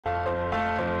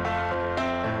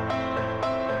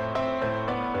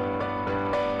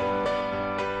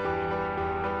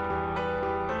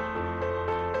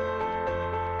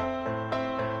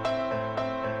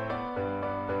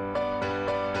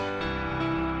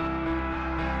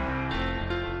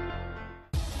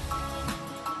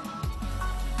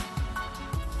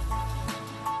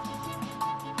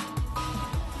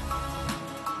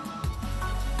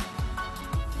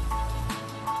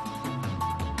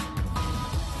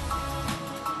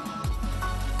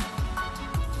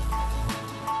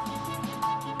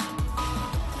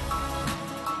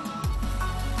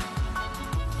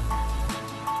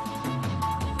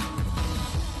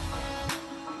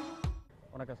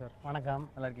வணக்கம்.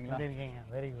 நல்லா இருக்கீங்களா? எப்படி இருக்கீங்க?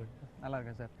 Very good. நல்லா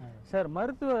இருக்கேன் சார். சார்,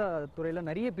 மருத்துவ துறையில்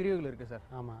நிறைய பிரிவுகள் இருக்குது சார்.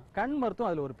 ஆமாம், கண் மருத்துவம்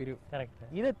அதில் ஒரு பிரிவு. கரெக்ட்.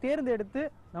 இதை தேர்ந்தெடுத்து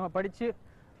நம்ம படித்து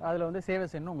அதில் வந்து சேவை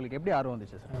செய்யணும் உங்களுக்கு எப்படி ஆர்வம்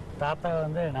வந்துச்சு சார்? தாத்தா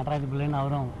வந்து நடராஜ பிள்ளைன்னு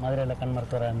அவரும் மதுரையில் கண்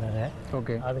மருத்துவராக இருந்தார்.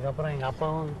 ஓகே. அதுக்கப்புறம் எங்கள்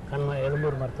அப்பாவும்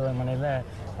எழும்பூர் மருத்துவமனையில்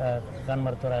கண்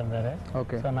மருத்துவராக இருந்தார்.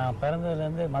 ஓகே. ஸோ நான்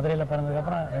பிறந்ததுலேருந்து மதுரையில்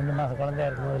பிறந்ததுக்கப்புறம் 2 மாதம் குழந்தையா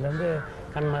இருக்கும்போதுலேருந்து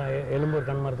எழும்பூர்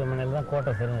கண் மருத்துவமனையில் தான்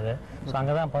கோட்டஸ் இருந்தது. ஸோ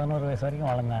அங்கே தான் 11 வயசு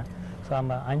வரைக்கும் வளர்ந்தேன். ஸோ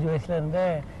 5 வயசுலேருந்தே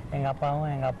எங்கள்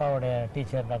அப்பாவும் எங்கள் அப்பாவுடைய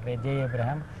டீச்சர் டாக்டர் ஜே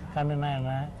ஏப்ரஹாம் கண்ணுன்னா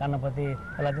என்ன, கண்ணை பற்றி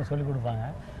எல்லாத்தையும் சொல்லிக் கொடுப்பாங்க.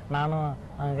 நானும்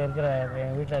அங்கே இருக்கிற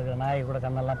என் வீட்டில் இருக்கிற நாயை கூட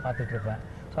கண்ணெல்லாம் பார்த்துட்ருப்பேன்.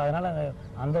 ஸோ அதனால்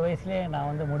அந்த வயசுலேயே நான்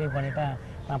வந்து முடிவு பண்ணிட்டேன்,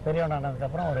 நான்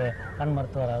பெரியவனானதுக்கப்புறம் ஒரு கண்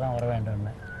மருத்துவராக தான் வர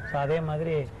வேண்டும்னு. ஸோ அதே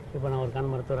மாதிரி இப்போ நான் ஒரு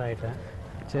கண் மருத்துவர் ஆகிட்டேன்.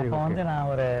 சரி. இப்போ வந்து நான்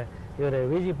இவர்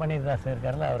விஜி பன்னீர்தாஸ்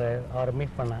இருக்கார்ல, அவரை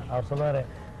மீட் பண்ணேன். அவர் சொல்லுவார்,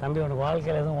 தம்பி உனக்கு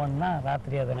வாழ்க்கையில் எதுவும் ஒன்றுனா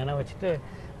ராத்திரி அதை நினைவு வச்சுட்டு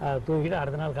தூங்கிட்டு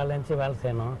அடுத்த நாள் காலையில் எழுந்துச்சி வேலை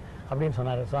செய்யணும் அப்படின்னு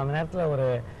சொன்னார். ஸோ அந்த நேரத்தில்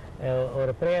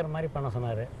ஒரு ப்ரேயர் மாதிரி பண்ண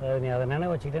சொன்னார். நீ அதை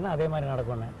நினைவு வச்சுக்கிட்டேன்னா அதே மாதிரி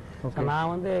நடக்கும்னு. ஸோ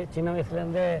நான் வந்து சின்ன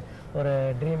வயசுலேருந்தே ஒரு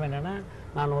ட்ரீம் என்னென்னா,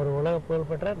 நான் ஒரு உலக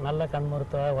புகழ்பெற்ற நல்ல கண்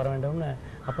மருத்துவராக வர வேண்டும்னு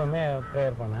அப்போவுமே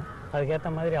ப்ரேயர் பண்ணேன்.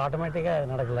 அதுக்கேற்ற மாதிரி ஆட்டோமேட்டிக்காக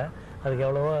நடக்கலை. அதுக்கு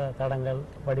எவ்வளவோ தடங்கள்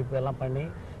படிப்பு எல்லாம் பண்ணி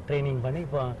ட்ரைனிங் பண்ணி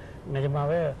இப்போ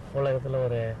நிஜமாகவே உலகத்தில்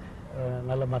ஒரு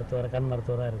நல்ல கண்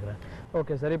மருத்துவராக இருக்கிறேன்.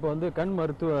 Okay sir. இப்போ வந்து கண்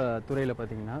மருத்துவ துறையில்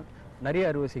பார்த்தீங்கன்னா நிறைய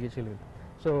அறுவை சிகிச்சைகள் இருக்குது.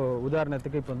 ஸோ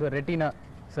உதாரணத்துக்கு இப்போ வந்து ரெட்டினா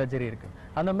சர்ஜரி இருக்குது.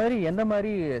 அந்த மாதிரி எந்த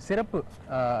மாதிரி சிறப்பு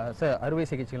அறுவை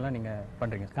சிகிச்சைகள்லாம் நீங்கள்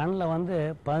பண்ணுறீங்க? கண்ணில் வந்து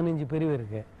 15 பிரிவு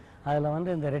இருக்குது. அதில் வந்து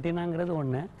இந்த ரெட்டினாங்கிறது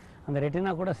ஒன்று. அந்த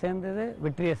ரெட்டினா கூட சேர்ந்தது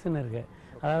விட்ரியஸ்ன்னு இருக்குது.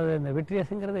 அதாவது இந்த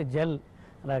விட்ரியஸுங்கிறது ஜெல்.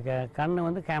 கண்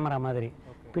வந்து கேமரா மாதிரி,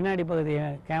 பின்னாடி பகுதி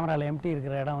கேமராவில் எம்டி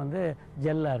இருக்கிற இடம் வந்து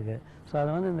ஜெல்லாக இருக்குது. ஸோ அது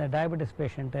வந்து இந்த டயபெட்டிஸ்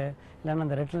பேஷண்ட்டு இல்லைன்னா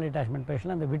இந்த ரெட்டினல் டிட்டாச்மெண்ட்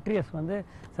பேஷண்ட்டில் அந்த விட்ரியஸ் வந்து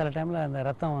சில டைமில் அந்த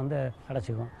ரத்தம் வந்து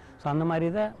அடைச்சிக்கும். ஸோ அந்த மாதிரி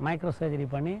தான் மைக்ரோ சர்ஜரி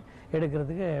பண்ணி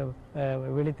எடுக்கிறதுக்கு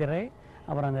விழித்திரை,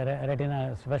 அப்புறம் அந்த ரெட்டினா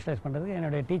ஸ்பெஷலைஸ் பண்ணுறதுக்கு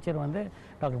என்னுடைய டீச்சர் வந்து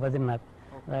டாக்டர் பத்ரிநாத்.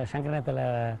 சங்கரத்தில்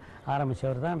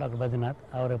ஆரம்பித்தவர் தான் டாக்டர் பத்ரிநாத்.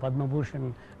 அவர் பத்மபூஷன்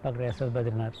டாக்டர் எஸ்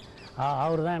பத்ரிநாத்.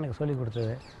 அவர் தான் எனக்கு சொல்லிக்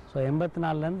கொடுத்தது. ஸோ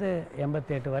 84லேருந்து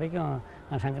 88 வரைக்கும்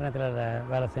நான் சங்கரத்தில்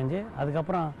வேலை செஞ்சு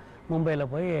அதுக்கப்புறம்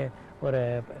மும்பையில் போய் ஒரு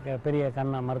பெரிய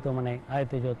கண் மருத்துவமனை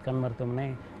ஆதித்யஜோத் கண் மருத்துவமனை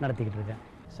நடத்திக்கிட்டு இருக்கேன்.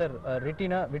 சார்,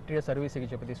 ரெட்டினா விட்ரியஸ் அறுவை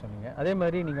சிகிச்சை பற்றி சொன்னீங்க. அதே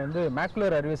மாதிரி நீங்கள் வந்து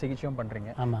மேக்குலர் அறுவை சிகிச்சையும் பண்ணுறீங்க.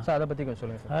 ஆமாம். ஸோ அதை பற்றி கொஞ்சம்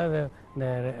சொல்லுங்கள் சார். அதாவது இந்த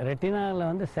ரெட்டினாவில்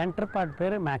வந்து சென்டர் பார்ட்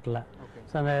பேர் மேக்குலா.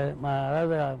 ஸோ அந்த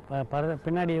அதாவது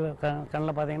பின்னாடி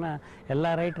கண்ணில் பார்த்தீங்கன்னா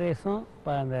எல்லா ரைட் ரேஸும்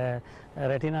இப்போ அந்த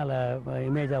ரெட்டினாவில்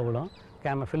இமேஜாக விழும்.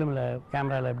 ஃபிலிமில்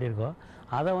கேமராவில் எப்படி இருக்கோ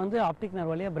அதை வந்து ஆப்டிக்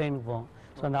நர்வ் வழியாக பிரெயினுக்கு போகும்.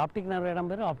 ஸோ அந்த ஆப்டிக் நர்வ்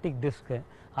இடம் பேர் ஆப்டிக் டிஸ்க்கு.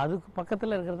 அதுக்கு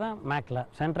பக்கத்தில் இருக்கிறது தான் மேக்லா,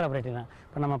 சென்டர் ஆஃப் ரெட்டினா.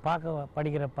 இப்போ நம்ம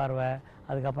படிக்கிற பார்வை,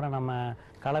 அதுக்கப்புறம் நம்ம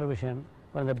கலர் விஷன்,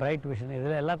 இந்த பிரைட் விஷன்,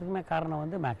 இதில் எல்லாத்துக்குமே காரணம்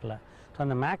வந்து மேக்லா. ஸோ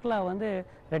அந்த மேக்லா வந்து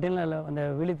ரெட்டினல் அந்த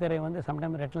விழித்திரை வந்து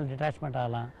சம்டைம் ரெட்டினல் டிட்டாச்மெண்ட்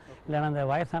ஆகலாம், இல்லைன்னா அந்த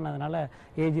வயசானதுனால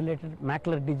ஏஜ் ரிலேட்டட்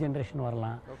மேக்குலர் டிஜென்ரேஷன்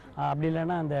வரலாம், அப்படி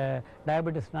இல்லைன்னா அந்த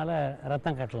டயபெட்டிஸ்னால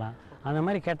ரத்தம் கட்டலாம். அந்த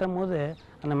மாதிரி கட்டும் போது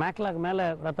அந்த மேக்லாக்கு மேலே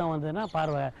ரத்தம் வந்ததுன்னா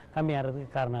பார்வை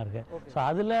கம்மியாகிறதுக்கு காரணம் இருக்குது. ஸோ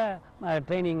அதில்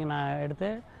ட்ரைனிங் நான் எடுத்து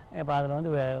இப்போ அதில்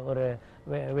வந்து ஒரு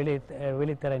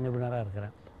விழித்திரை நிபுணராக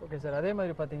இருக்கிறேன். Okay sir. அதே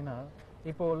மாதிரி பார்த்தீங்கன்னா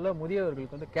இப்போ உள்ள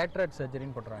முதியவர்களுக்கு வந்து கேட்ராக்ட்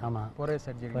சர்ஜரின்னு போடுறாங்க. ஆமாம், போரே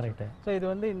சர்ஜரி. கரெக்ட். ஸோ இது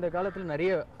வந்து இந்த காலத்தில்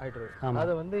நிறைய ஆகிட்டு இருக்கு.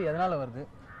 அது வந்து எதனால் வருது,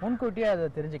 முன்கூட்டியே அதை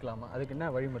தெரிஞ்சுக்கலாமா? அதுக்கு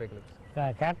என்ன வழிமுறைகள்?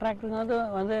 கேட்ராக்டுங்கிறது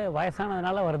வந்து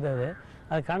வயசானதுனால வருது.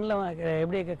 அது கண்ணில்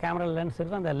எப்படி கேமரா லென்ஸ்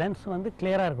இருக்கும், அந்த லென்ஸ் வந்து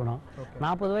கிளியராக இருக்கணும்.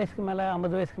 40 வயசுக்கு மேலே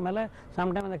 50 வயசுக்கு மேலே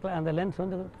சம்டைம் அந்த லென்ஸ்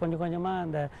வந்து கொஞ்சம் கொஞ்சமாக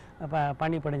அந்த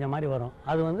பனி படிஞ்ச மாதிரி வரும்.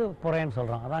 அது வந்து புறைன்னு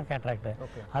சொல்கிறோம், அதான் கேட்ராக்டு.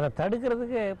 அதை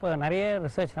தடுக்கிறதுக்கு இப்போ நிறைய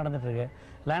ரிசர்ச் நடந்துகிட்ருக்கு.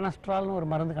 லேனஸ்ட்ரால்னு ஒரு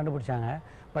மருந்து கண்டுபிடிச்சாங்க.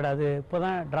 பட் அது இப்போ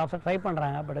தான் ட்ராப்ஸை ட்ரை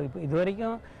பண்ணுறாங்க. பட் இப்போ இது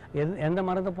வரைக்கும் எந்த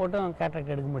மருந்து போட்டும்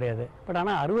கேட்ராக்ட் எடுக்க முடியாது. பட்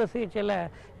ஆனால் அறுவை சிகிச்சையில்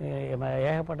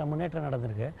ஏகப்பட்ட முன்னேற்றம்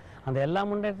நடந்திருக்கு. அந்த எல்லா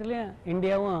முன்னேற்றத்துலையும்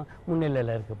இந்தியாவும்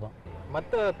முன்னிலையில் இருக்குது. இப்போ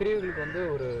மற்ற பிரிவுகளுக்கு வந்து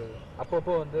ஒரு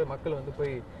அப்பப்போ வந்து மக்கள் வந்து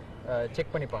போய்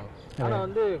செக் பண்ணிப்பாங்க. ஆனால்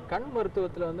வந்து கண்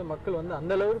மருத்துவத்தில் வந்து மக்கள் வந்து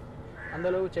அந்த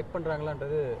அளவு செக்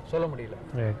பண்ணுறாங்களான்றது சொல்ல முடியல.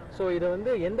 ஸோ இதை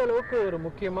வந்து எந்த அளவுக்கு ஒரு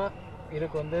முக்கியமாக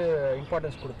இதுக்கு வந்து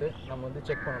இம்பார்ட்டன்ஸ் கொடுத்து நம்ம வந்து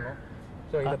செக் பண்ணணும்.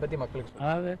 ஸோ இதை பற்றி மக்களுக்கு,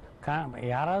 அதாவது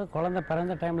யாராவது குழந்தை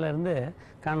பிறந்த டைமில் இருந்து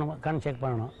கண் செக்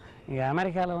பண்ணணும். இங்கே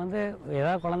அமெரிக்காவில் வந்து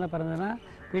ஏதாவது குழந்தை பிறந்ததுன்னா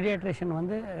பீடியாட்ரிஷியன்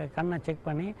வந்து கண்ணை செக்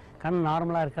பண்ணி கண்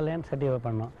நார்மலாக இருக்கலையான்னு சர்டிஃபை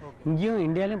பண்ணணும். இங்கேயும்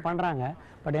இந்தியாவிலையும் பண்ணுறாங்க.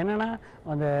 பட் என்னென்னா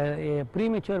அந்த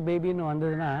ப்ரீமெச்சூர் பேபின்னு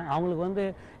வந்ததுன்னா அவங்களுக்கு வந்து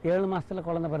 7 மாதத்தில்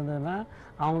குழந்தை பிறந்ததுன்னா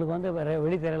அவங்களுக்கு வந்து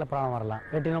வெளித்தெரையில் ப்ராப்ளம் வரலாம்.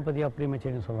 ரெட்டினோபதி ஆஃப்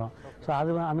ப்ரீமெச்சூர்னு சொல்கிறோம். ஸோ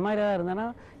அது அந்த மாதிரி ஏதாவது இருந்ததுன்னா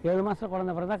 7 மாதத்தில்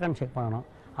குழந்தை பிறந்தா கண் செக் பண்ணணும்.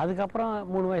 அதுக்கப்புறம்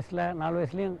 3 வயசில் 4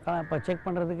 வயசுலேயும் இப்போ செக்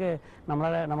பண்ணுறதுக்கு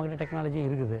நம்மக்கிட்ட டெக்னாலஜி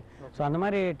இருக்குது. ஸோ அந்த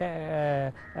மாதிரி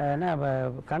என்ன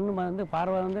கண் வந்து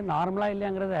பார்வை வந்து நார்மலாக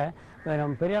இல்லையாங்கிறத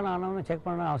நம்ம பெரிய ஆனவங்க செக்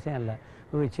பண்ணணும்னு அவசியம் இல்லை.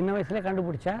 சின்ன வயசுலேயே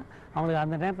கண்டுபிடிச்சா அவங்களுக்கு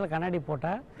அந்த நேரத்தில் கண்ணாடி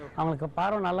போட்டால் அவங்களுக்கு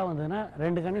பார்வை நல்லா வந்ததுன்னா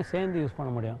 2 கண்ணையும் சேர்ந்து யூஸ் பண்ண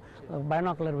முடியும்.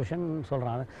 பைனாக்குலர் விஷன்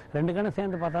சொல்கிறாங்க. 2 கண்ணும்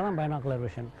சேர்ந்து பார்த்தா தான் பைனாக்குலர்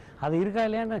விஷன். அது இருக்கா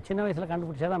இல்லையான்னு சின்ன வயசில்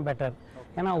கண்டுபிடிச்சா தான் பெட்டர்.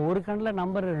 ஏன்னா ஒரு கண்ணில்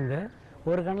நம்பர் இருந்து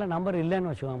ஒரு கண்ணில் நம்பர் இல்லைன்னு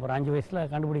வச்சுக்கோங்க. ஒரு 5 வயசில்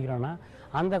கண்டுபிடிக்கிறோன்னா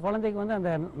அந்த குழந்தைக்கு வந்து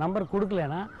அந்த நம்பர்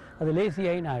கொடுக்கலன்னா அது லேசி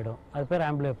ஐன்னு ஆகிடும். அது பேர்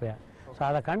ஆம்பிளியோபியா. ஸோ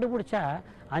அதை கண்டுபிடிச்சா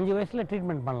 5 வயசில்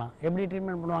ட்ரீட்மெண்ட் பண்ணலாம். எப்படி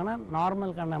ட்ரீட்மெண்ட் பண்ணுவாங்கன்னா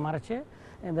நார்மல் கண்ணை மறைச்சி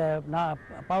இந்த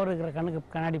பவர் இருக்கிற கண்ணுக்கு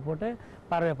கண்ணாடி போட்டு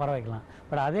பறவை வைக்கலாம்.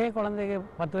 பட் அதே குழந்தைக்கு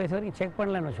 10 வயசு வரைக்கும் செக்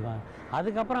பண்ணலன்னு வச்சுக்கோங்க.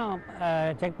 அதுக்கப்புறம்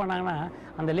செக் பண்ணாங்கன்னா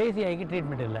அந்த லேசி ஐக்கு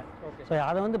ட்ரீட்மெண்ட் இல்லை. ஸோ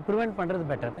அதை வந்து ப்ரிவெண்ட் பண்ணுறது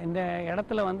பெட்டர். இந்த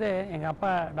இடத்துல வந்து எங்கள்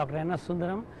அப்பா டாக்டர் என்.எஸ்.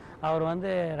 சுந்தரம் அவர்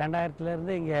வந்து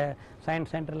 2000 இங்கே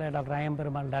சயின்ஸ் சென்டரில் டாக்டர் ஐஎம்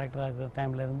பெருமாள் டைரக்டராக இருக்கிற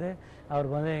டைம்லேருந்து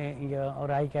அவருக்கு வந்து இங்கே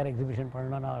ஒரு ஐ கேர் எக்ஸிபிஷன்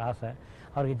பண்ணணும்னு அவர் ஆசை.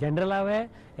 அவருக்கு ஜென்ரலாகவே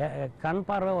கண்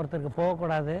பார்வை ஒருத்தருக்கு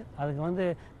போகக்கூடாது. அதுக்கு வந்து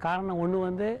காரணம் ஒன்று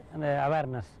வந்து அந்த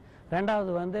அவேர்னஸ்,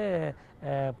 2வது வந்து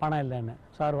பணம் இல்லைன்னு.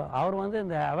 ஸோ அவர் வந்து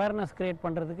இந்த அவேர்னஸ் க்ரியேட்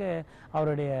பண்ணுறதுக்கு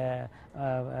அவருடைய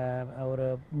ஒரு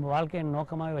வாழ்க்கையின்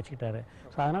நோக்கமாகவே வச்சுக்கிட்டாரு.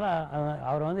 ஸோ அதனால்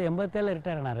அவர் வந்து 87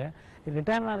 ரிட்டையர் ஆனார்.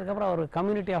 ரிட்டையர் ஆனதுக்கப்புறம் அவர்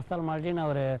கம்யூனிட்டி ஆஃப்தால்மாலஜின்னு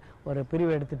ஒரு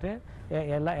பிரிவு எடுத்துகிட்டு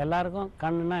எல்லாருக்கும்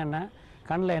கண்ணுன்னா என்ன,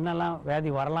 கண்ணில் என்னெல்லாம்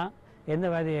வியாதி வரலாம், எந்த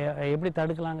வியாதியை எப்படி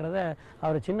தடுக்கலாங்கிறத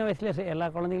அவர் சின்ன வயசுலேயே எல்லா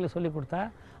குழந்தைங்களும் சொல்லி கொடுத்தா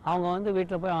அவங்க வந்து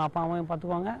வீட்டில் போய் அவங்க அப்பா அம்மாவையும்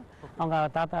பார்த்துக்குவாங்க, அவங்க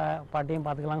தாத்தா பாட்டியும்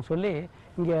பார்த்துக்கலாம்னு சொல்லி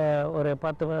இங்கே ஒரு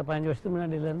 10-15 வருஷத்துக்கு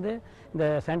முன்னாடியிலேருந்து இந்த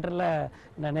சென்டரில்,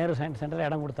 இந்த நேரு சயின்ஸ் சென்டரில்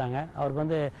இடம் கொடுத்தாங்க. அவருக்கு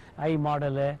வந்து ஐ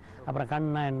மாடலு, அப்புறம்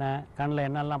கண்ணுனா என்ன, கண்ணில்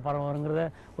என்னெல்லாம் பரவ வருங்கிறத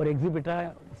ஒரு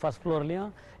எக்ஸிபிட்டாக ஃபஸ்ட்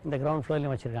ஃப்ளோர்லேயும் இந்த கிரவுண்ட்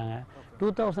ஃப்ளோர்லேயும் வச்சுருக்காங்க.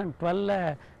 2012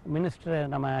 மினிஸ்டர்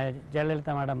நம்ம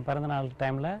ஜெயலலிதா மேடம் பிறந்தநாள்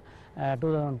டைமில்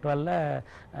 2012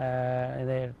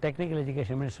 இது டெக்னிக்கல்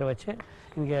எஜுகேஷன் மினிஸ்டரை வச்சு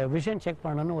இங்கே விஷன் செக்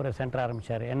பண்ணணுன்னு ஒரு சென்டர்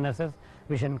ஆரம்பித்தார், என்எஸ்எஸ்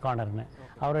விஷன் கார்னர்னு.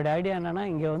 அவருடைய ஐடியா என்னென்னா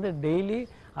இங்கே வந்து டெய்லி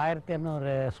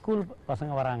 1200 ஸ்கூல்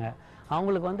பசங்க வராங்க.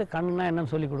 அவங்களுக்கு வந்து கண்ணுனா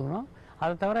என்னன்னு சொல்லி கொடுக்கணும்.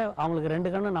 அதை தவிர அவங்களுக்கு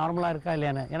 2 கண்ணும் நார்மலாக இருக்கா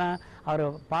இல்லையான்னு, ஏன்னா அவர்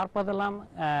பார்ப்பதெல்லாம்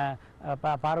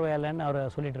பார்வையாளன்னு அவர்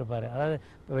சொல்லிட்டு இருப்பார். அதாவது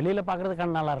வெளியில் பார்க்குறது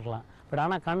கண் நல்லா இருக்கலாம், பட்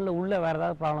ஆனால் கண்ணில் உள்ளே வேறு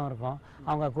ஏதாவது ப்ராப்ளம் இருக்கும்,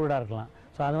 அவங்க கூடாக இருக்கலாம்.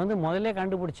 ஸோ அது வந்து முதல்ல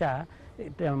கண்டுபிடிச்சா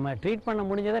ட்ரீட் பண்ண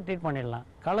முடிஞ்சதை ட்ரீட் பண்ணிடலாம்.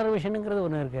 கலர் விஷனுங்கிறது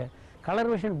ஒன்று இருக்குது. கலர்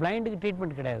விஷன் பிளைண்டுக்கு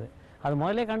ட்ரீட்மெண்ட் கிடையாது. அது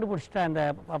முதல்ல கண்டுபிடிச்சிட்டா, இந்த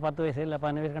 10 வயசு இல்லை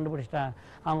 15 வயசு கண்டுபிடிச்சிட்டா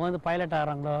அவங்க வந்து பைலட்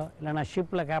ஆகிறாங்களோ இல்லைனா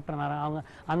ஷிப்பில் கேப்டன் ஆகிறாங்க, அவங்க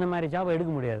அந்த மாதிரி ஜாப்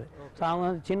எடுக்க முடியாது. ஸோ அவங்க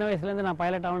வந்து சின்ன வயசுலேருந்து நான்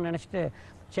பைலட் ஆகணும்னு நினச்சிட்டு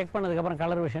செக் பண்ணதுக்கப்புறம்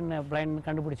கலர் விஷன் பிளைண்ட்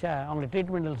கண்டுபிடிச்சா அவங்களுக்கு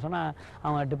ட்ரீட்மெண்ட் சொன்னால்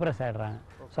அவங்க டிப்ரெஸ் ஆகிடுறாங்க.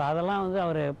 ஸோ அதெல்லாம் வந்து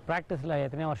அவர் ப்ராக்டிஸில்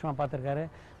எத்தனையோ வருஷமாக பார்த்துருக்காரு,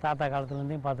 தாத்தா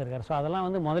காலத்துலேருந்தையும் பார்த்துருக்காரு. ஸோ அதெல்லாம்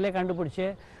வந்து முதல்ல கண்டுபிடிச்சி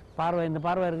இந்த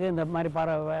பார்வை இருக்குது, இந்த மாதிரி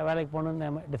வேலைக்கு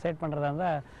போகணுன்னு டிசைட் பண்ணுறதா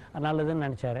இருந்தால் நல்லதுன்னு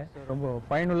நினச்சாரு. ரொம்ப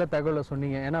பயனுள்ள தகவலை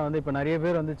சொன்னீங்க. ஏன்னா வந்து இப்போ நிறைய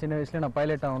பேர் வந்து சின்ன வயசுல நான்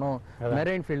பைலட் ஆகணும்,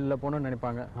 மெரைன் ஃபீல்டில் போகணும்னு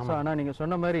நினைப்பாங்க. ஸோ ஆனால் நீங்கள்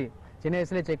சொன்ன மாதிரி சின்ன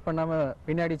வயசுலேயே செக் பண்ணாமல்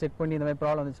பின்னாடி செக் பண்ணி இந்த மாதிரி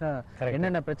ப்ராப்ளம் வந்துச்சுன்னா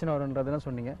என்னென்ன பிரச்சனை வரும்ன்றதுலாம்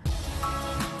சொன்னீங்க.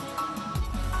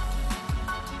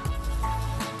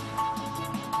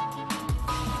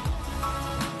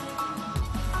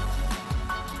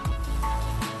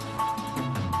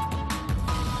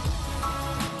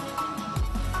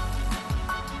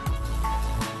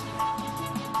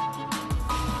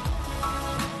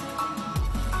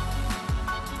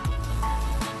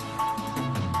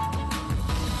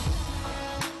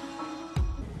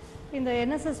 இந்த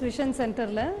என்எஸ்எஸ் விஷன்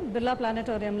சென்டரில் பிர்லா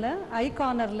பிளானட்டோரியமில் ஐ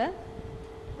கார்னரில்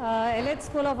elite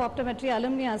school of optometry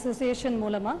alumni association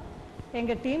மூலமாக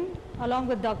எங்கள் team along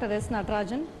with doctor S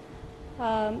Natarajan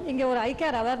இங்கே ஒரு ஐ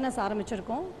கேர் அவேர்னஸ்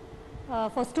ஆரம்பிச்சிருக்கோம்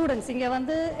ஃபார் ஸ்டூடெண்ட்ஸ். இங்கே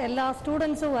வந்து எல்லா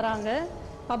ஸ்டூடெண்ட்ஸும் வராங்க,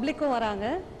 பப்ளிக்கும் வராங்க.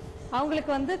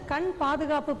 அவங்களுக்கு வந்து கண்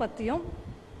பாதுகாப்பு பற்றியும்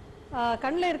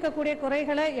கண்ணில் இருக்கக்கூடிய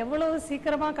குறைகளை எவ்வளவு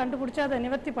சீக்கிரமாக கண்டுபிடிச்சி அதை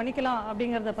நிவர்த்தி பண்ணிக்கலாம்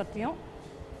அப்படிங்கிறத பற்றியும்,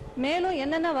 மேலும்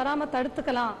என்னென்ன வராமல்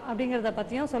தடுத்துக்கலாம் அப்படிங்கிறத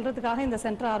பற்றியும் சொல்கிறதுக்காக இந்த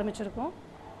சென்டர் ஆரம்பிச்சிருக்கோம்.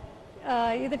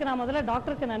 இதுக்கு நான் முதல்ல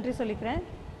டாக்டருக்கு நன்றி சொல்லிக்கிறேன்.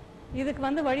 இதுக்கு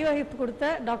வந்து வழிவகுத்து கொடுத்த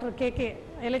doctor K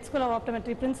elite school of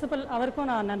optometry principal, அவருக்கும்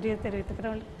நான் நன்றியை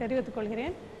தெரிவித்துக்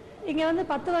கொள்கிறேன். இங்கே வந்து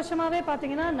 10 வருஷமாகவே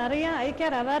பார்த்தீங்கன்னா நிறைய ஐ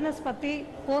கேர் அவேர்னஸ் பற்றி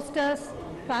போஸ்டர்ஸ்,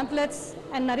 பேம்ப்ளெட்ஸ்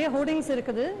அண்ட் நிறைய ஹோர்டிங்ஸ்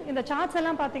இருக்குது. இந்த சார்ட்ஸ்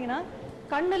எல்லாம் பார்த்தீங்கன்னா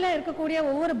கண்ணில் இருக்கக்கூடிய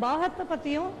ஒவ்வொரு பாகத்தை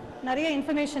பற்றியும் நிறைய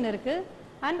இன்ஃபர்மேஷன் இருக்குது.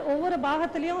 அண்ட் ஒவ்வொரு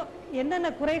பாகத்துலேயும் என்னென்ன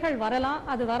குறைகள் வரலாம்,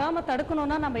 அது வராமல்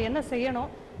தடுக்கணும்னா நம்ம என்ன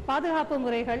செய்யணும், பாதுகாப்பு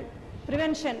முறைகள்,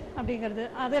 ப்ரிவென்ஷன் அப்படிங்கிறது,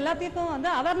 அது எல்லாத்தையும் வந்து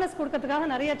அவேர்னஸ் கொடுக்கறதுக்காக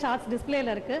நிறைய சார்ட்ஸ்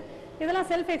டிஸ்பிளேல இருக்குது. இதெல்லாம்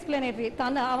செல்ஃப் எக்ஸ்பிளனேட்டரி.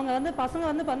 அவங்க வந்து பசங்க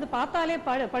வந்து பார்த்தாலே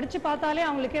படித்து பார்த்தாலே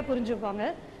அவங்களுக்கே புரிஞ்சுப்பாங்க.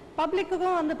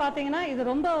 பப்ளிக்குக்கும் வந்து பார்த்தீங்கன்னா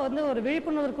இது ரொம்ப வந்து ஒரு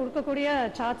விழிப்புணர்வு கொடுக்கக்கூடிய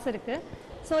சார்ட்ஸ் இருக்குது.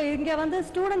 ஸோ இங்கே வந்து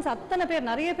ஸ்டூடெண்ட்ஸ் அத்தனை பேர்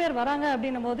நிறைய பேர் வராங்க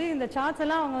அப்படின்னும் போது இந்த சார்ட்ஸ்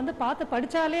எல்லாம் அவங்க வந்து பார்த்து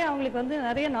படித்தாலே அவங்களுக்கு வந்து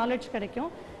நிறைய நாலேஜ்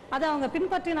கிடைக்கும். அதை அவங்க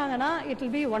பின்பற்றினாங்கன்னா இட்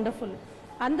வில் பி ஒண்டர்ஃபுல்.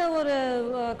 அந்த ஒரு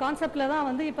கான்செப்டில் தான்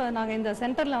வந்து இப்போ நாங்கள் இந்த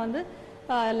சென்டரில் வந்து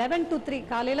 11 to 3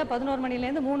 காலையில் 11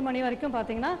 மணிலேருந்து 3 மணி வரைக்கும்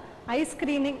பார்த்தீங்கன்னா ஐ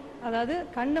ஸ்க்ரீனிங், அதாவது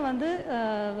கண் வந்து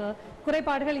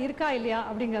குறைபாடுகள் இருக்கா இல்லையா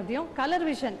அப்படிங்கிறதையும், கலர்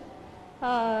விஷன்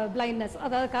பிளைண்ட்னஸ்,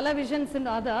 அதாவது கலர் விஷன்ஸ்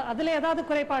அதில் ஏதாவது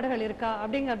குறைபாடுகள் இருக்கா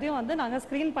அப்படிங்கிறதையும் வந்து நாங்கள்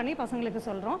ஸ்க்ரீன் பண்ணி பசங்களுக்கு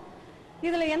சொல்கிறோம்.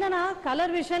 இதில் என்னென்னா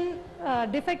கலர் விஷன்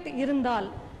டிஃபெக்ட் இருந்தால்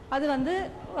அது வந்து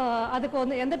அதுக்கு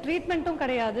வந்து எந்த ட்ரீட்மெண்ட்டும்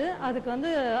கிடையாது, அதுக்கு வந்து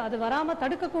அது வராமல்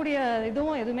தடுக்கக்கூடிய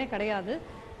இதுவும் எதுவுமே கிடையாது.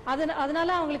 அதனால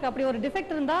அவங்களுக்கு அப்படி ஒரு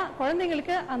டிஃபெக்ட் இருந்தால்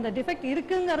குழந்தைங்களுக்கு அந்த டிஃபெக்ட்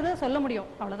இருக்குங்கிறத சொல்ல முடியும்,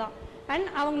 அவ்வளோதான். அண்ட்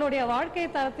அவங்களுடைய வாழ்க்கை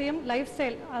தரத்தையும் லைஃப்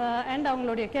ஸ்டைல் அண்ட்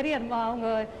அவங்களுடைய கெரியர், அவங்க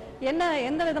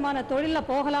எந்த விதமான தொழிலில்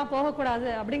போகலாம் போகக்கூடாது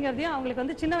அப்படிங்கிறதையும் அவங்களுக்கு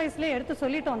வந்து சின்ன வயசுலேயே எடுத்து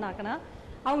சொல்லிட்டோம்னாக்கன்னா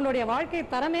அவங்களுடைய வாழ்க்கை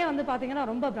தரமே வந்து பார்த்திங்கன்னா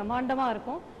ரொம்ப பிரம்மாண்டமாக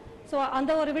இருக்கும். ஸோ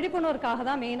அந்த ஒரு விழிப்புணர்வுக்காக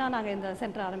தான் மெயினாக நாங்கள் இந்த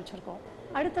சென்டர் ஆரம்பிச்சிருக்கோம்.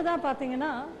 அடுத்ததாக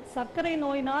பார்த்தீங்கன்னா சர்க்கரை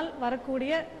நோயினால்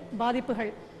வரக்கூடிய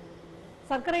பாதிப்புகள்.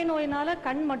 சர்க்கரை நோயினால்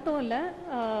கண் மட்டும் இல்லை,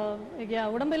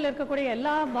 உடம்பில் இருக்கக்கூடிய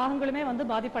எல்லா பாகங்களுமே வந்து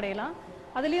பாதிப்படையலாம்.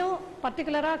 அதுலேயும்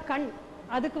பர்டிகுலராக கண்,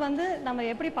 அதுக்கு வந்து நம்ம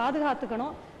எப்படி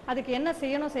பாதுகாத்துக்கணும், அதுக்கு என்ன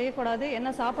செய்யணும் செய்யக்கூடாது, என்ன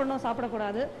சாப்பிடணும்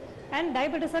சாப்பிடக்கூடாது, அண்ட்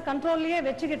டயபெட்டிஸை கண்ட்ரோல்லையே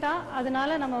வச்சுக்கிட்டா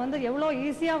அதனால நம்ம வந்து எவ்வளோ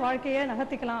ஈஸியாக வாழ்க்கையை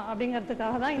நகர்த்திக்கலாம்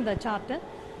அப்படிங்கிறதுக்காக தான் இந்த சார்ட்டு.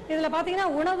 இதில் பார்த்தீங்கன்னா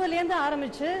உணவுலேருந்து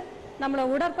ஆரம்பித்து நம்மளோட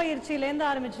உடற்பயிற்சியிலேருந்து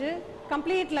ஆரம்பித்து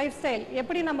கம்ப்ளீட் லைஃப் ஸ்டைல்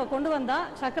எப்படி நம்ம கொண்டு வந்தால்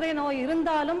சர்க்கரை நோய்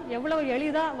இருந்தாலும் எவ்வளோ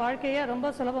எளிதாக வாழ்க்கையை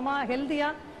ரொம்ப சுலபமாக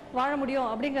ஹெல்த்தியாக வாழ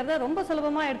முடியும் அப்படிங்கிறத ரொம்ப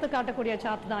சுலபமாக எடுத்து காட்டக்கூடிய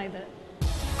சார்ட் தான் இது.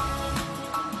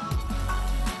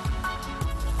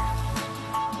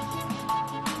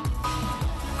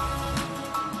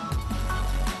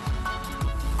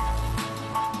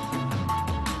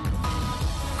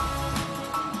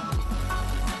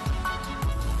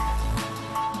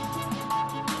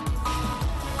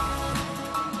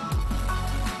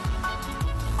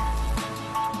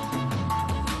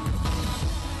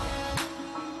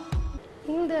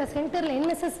 இந்த சென்டரில்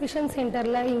என்எஸ்எஸ் விஷன்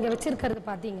சென்டரில் இங்கே வச்சுருக்கிறது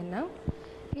பார்த்தீங்கன்னா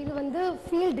இது வந்து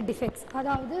ஃபீல்டு டிஃபெக்ட்ஸ்,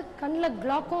 அதாவது கண்ணில்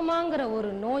கிளாக்கோமாங்கிற ஒரு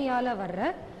நோயால் வர்ற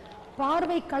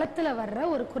பார்வை களத்தில் வர்ற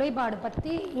ஒரு குறைபாடு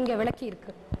பற்றி இங்கே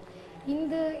விளக்கியிருக்கு.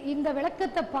 இந்த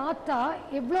விளக்கத்தை பார்த்தா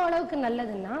எவ்வளோ அளவுக்கு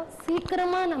நல்லதுன்னா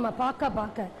சீக்கிரமாக நம்ம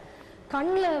பார்க்க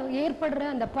கண்ணில் ஏற்படுற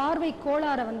அந்த பார்வை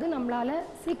கோளாறை வந்து நம்மளால்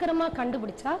சீக்கிரமாக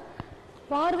கண்டுபிடிச்சா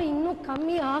பார்வை இன்னும்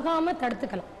கம்மி ஆகாமல்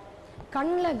தடுத்துக்கலாம்.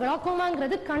 கண்ணில்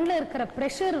கிளாக்கோமாங்கிறது கண்ணில் இருக்கிற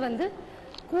ப்ரெஷர் வந்து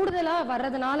கூடுதலாக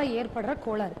வர்றதுனால ஏற்படுற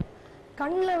கோளாறு.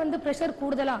 கண்ணில் வந்து ப்ரெஷர்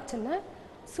கூடுதலாக ஆச்சுன்னா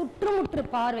சுற்றுமுற்று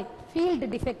பார்வை ஃபீல்டு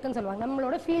டிஃபெக்ட்னு சொல்லுவாங்க,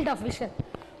 நம்மளோட ஃபீல்ட் ஆஃப் விஷன்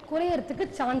குறையறதுக்கு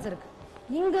சான்ஸ் இருக்குது.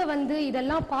 இங்கே வந்து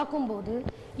இதெல்லாம் பார்க்கும்போது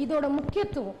இதோட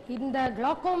முக்கியத்துவம், இந்த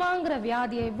கிளாக்கோமாங்கிற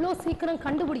வியாதியை எவ்வளோ சீக்கிரம்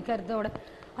கண்டுபிடிக்கிறதோட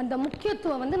அந்த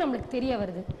முக்கியத்துவம் வந்து நம்மளுக்கு தெரிய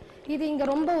வருது. இது இங்கே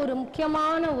ரொம்ப ஒரு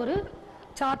முக்கியமான ஒரு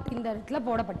சார்ட் இந்த இடத்துல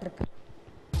போடப்பட்டிருக்கு.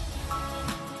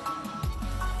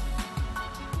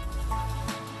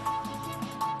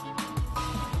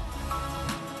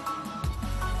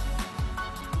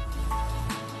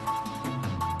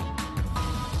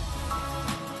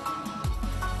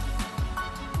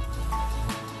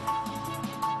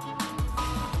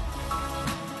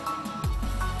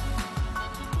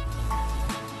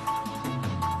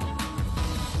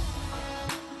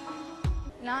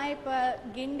 நான் இப்போ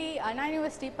கிண்டி அண்ணா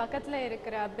யூனிவர்சிட்டி பக்கத்தில்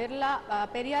இருக்கிற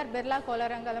பெரியார் பிர்லா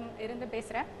கோளரங்கம் இருந்து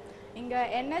பேசுகிறேன். இங்கே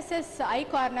என்எஸ்எஸ் ஐ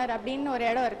கார்னர் அப்படின்னு ஒரு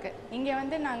இடம் இருக்குது. இங்கே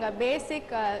வந்து நாங்கள்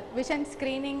பேசிக் விஷன்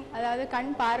ஸ்க்ரீனிங், அதாவது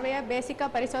கண் பார்வையாக பேசிக்காக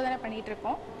பரிசோதனை பண்ணிகிட்டு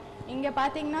இருக்கோம். இங்கே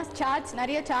பார்த்தீங்கன்னா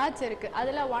நிறைய சார்ட்ஸ் இருக்குது.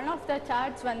 அதில் ஒன் ஆஃப் த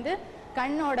சார்ட்ஸ் வந்து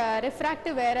கண்ணோட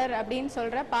ரிஃப்ராக்டிவ் எரர் அப்படின்னு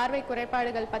சொல்கிற பார்வை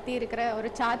குறைபாடுகள் பற்றி இருக்கிற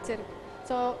ஒரு சார்ட்ஸ் இருக்குது.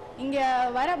 ஸோ இங்கே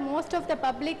வர most of the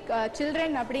public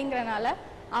children அப்படிங்கிறனால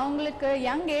அவங்களுக்கு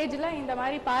யங் ஏஜில் இந்த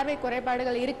மாதிரி பார்வை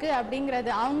குறைபாடுகள் இருக்குது அப்படிங்கிறது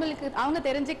அவங்க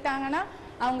தெரிஞ்சுக்கிட்டாங்கன்னா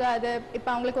அவங்க அது இப்போ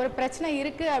அவங்களுக்கு ஒரு பிரச்சனை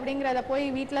இருக்குது அப்படிங்கிறத போய்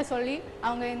வீட்டில் சொல்லி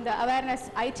அவங்க இந்த அவேர்னஸ்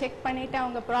ஐ செக் பண்ணிவிட்டு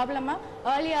அவங்க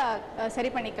ப்ராப்ளமாக ஏர்லியாக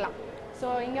சரி பண்ணிக்கலாம். ஸோ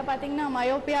இங்கே பார்த்தீங்கன்னா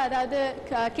மயோப்பியா, அதாவது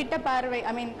கிட்ட பார்வை,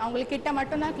 அவங்களுக்கு கிட்ட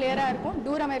மட்டும்தான் கிளியராக இருக்கும்,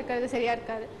 தூரம் இருக்கிறது சரியாக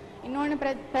இருக்காது. இன்னொன்று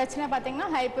பிரச்சனை பார்த்தீங்கன்னா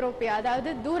ஹைப்ரோப்பியா, அதாவது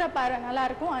தூர பார்வை நல்லா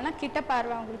இருக்கும் ஆனால் கிட்ட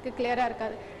பார்வை அவங்களுக்கு கிளியராக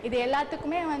இருக்காது. இது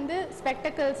எல்லாத்துக்குமே வந்து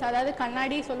ஸ்பெக்டக்கிள்ஸ், அதாவது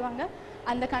கண்ணாடி சொல்லுவாங்க,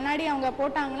 அந்த கண்ணாடி அவங்க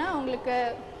போட்டாங்கன்னா அவங்களுக்கு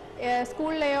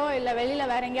ஸ்கூல்லையோ இல்லை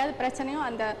வெளியில் வேற எங்கேயாவது பிரச்சனையோ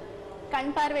அந்த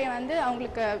கண் பார்வை வந்து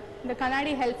அவங்களுக்கு இந்த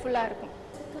கண்ணாடி ஹெல்ப்ஃபுல்லாக இருக்கும்.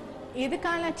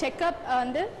 இதுக்கான செக்கப்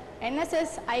வந்து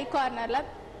என்எஸ்எஸ் ஐ கார்னரில்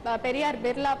பெரியார்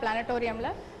பிர்லா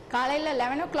பிளானட்டோரியமில் காலையில்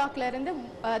 11 o'clockலேருந்து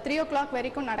 3 o'clock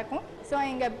வரைக்கும் நடக்கும். ஸோ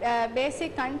இங்கே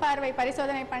பேசிக் கண் பார்வை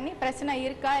பரிசோதனை பண்ணி பிரச்சனை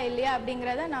இருக்கா இல்லையா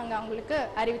அப்படிங்கிறத நாங்கள் அவங்களுக்கு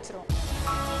அறிவிச்சிருவோம்.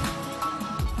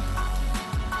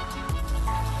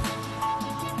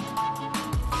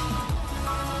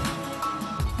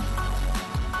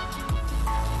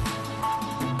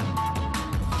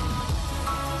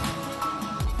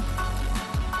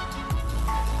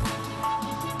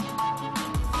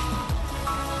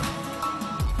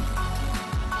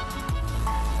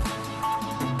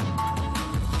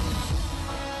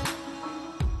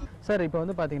 சார் இப்போ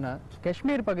வந்து பார்த்தீங்கன்னா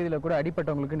காஷ்மீர் பகுதியில் கூட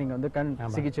அடிப்பட்டவங்களுக்கு நீங்கள் வந்து கண்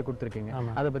சிகிச்சை கொடுத்துருக்கீங்க,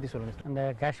 அதை பற்றி சொல்லுங்கள். அந்த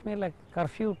காஷ்மீரில்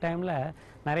கர்ஃப்யூ டைமில்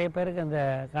நிறைய பேருக்கு அந்த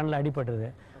கண்ணில் அடிபட்டுருது.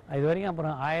 இது வரைக்கும்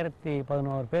அப்புறம்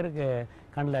 1011 பேருக்கு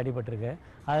கண்ணில் அடிபட்டிருக்கு.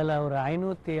 அதில் ஒரு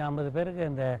 550 பேருக்கு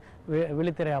இந்த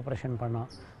விழித்திரை ஆப்ரேஷன் பண்ணோம்.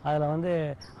 அதில் வந்து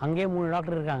அங்கேயே 3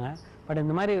 டாக்டர் இருக்காங்க. பட்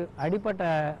இந்த மாதிரி அடிப்பட்ட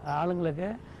ஆளுங்களுக்கு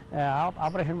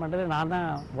ஆப்ரேஷன் பண்ணுறது நான் தான்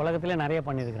உலகத்திலே நிறைய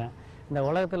பண்ணியிருக்கிறேன். இந்த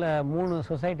உலகத்தில் 3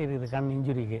 சொசைட்டி இருக்குது கண்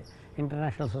இன்ஜுரிக்கு.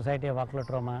 International society of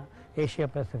ஆக்லோட்ரோமா, Asia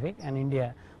Pacific and India.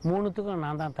 3த்துக்கும்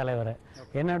நான் தான் தலைவர்.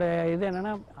 என்னோடய இது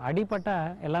என்னென்னா,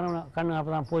 அடிப்பட்டால் எல்லோரும் கண்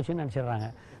அப்போ தான் போச்சுன்னு நினச்சிடுறாங்க.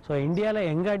 ஸோ இந்தியாவில்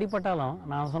எங்கே அடிப்பட்டாலும்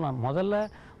நான் சொன்னேன், முதல்ல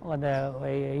அந்த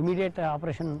இமீடியட்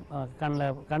ஆப்ரேஷன்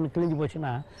கண் கிழிஞ்சு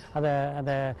போச்சுன்னா அதை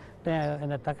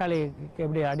இந்த தக்காளி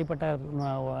எப்படி அடிப்பட்ட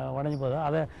உடஞ்சி போதோ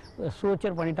அதை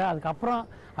சூச்சர் பண்ணிட்டா அதுக்கப்புறம்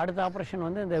அடுத்த ஆப்ரேஷன்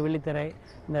வந்து இந்த விழித்திரை,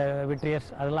 இந்த விட்ரியஸ்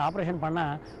அதெல்லாம் ஆப்ரேஷன்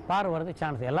பண்ணால் பார்வை வரதுக்கு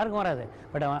சான்ஸ் எல்லாருக்கும் வராது.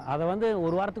 பட் அதை வந்து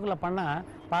ஒரு வாரத்துக்குள்ளே பண்ணால்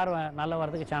பார்வை நல்ல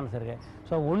வரதுக்கு சான்ஸ் இருக்குது.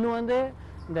 ஸோ ஒன்று வந்து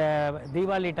இந்த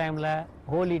தீபாவளி டைமில்,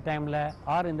 ஹோலி டைமில்,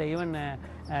 ஆர் இந்த ஈவன்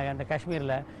இந்த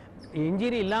காஷ்மீரில்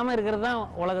இன்ஜுரி இல்லாமல் இருக்கிறது தான்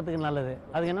உலகத்துக்கு நல்லது.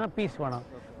 அதுக்கு என்னென்னா பீஸ் வேணும்.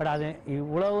 பட் அது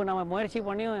இவ்வளவு நம்ம முயற்சி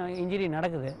பண்ணியும் இன்ஜுரி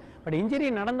நடக்குது. பட் இன்ஜுரி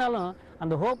நடந்தாலும்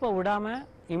அந்த ஹோப்பை விடாமல்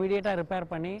இமீடியட்டாக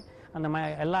ரிப்பேர் பண்ணி அந்த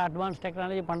எல்லா அட்வான்ஸ்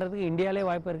டெக்னாலஜி பண்ணுறதுக்கு இந்தியாவிலே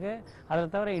வாய்ப்பு இருக்குது. அதை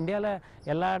தவிர இந்தியாவில்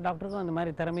எல்லா டாக்டருக்கும் அந்த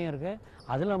மாதிரி திறமையும் இருக்குது.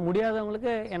 அதில்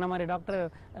முடியாதவங்களுக்கு என்ன மாதிரி டாக்டர்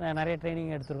நிறைய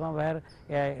ட்ரைனிங் எடுத்துருக்கோம்.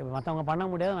 மற்றவங்க பண்ண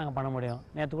முடியாத நாங்கள் பண்ண முடியும்.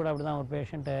 நேற்று கூட அப்படி தான் ஒரு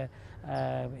பேஷண்ட்டு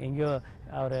எங்கேயோ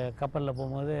அவர் கப்பலில்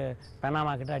போகும்போது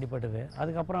பெனாமா கிட்ட அடிபட்டுது.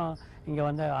 அதுக்கப்புறம் இங்கே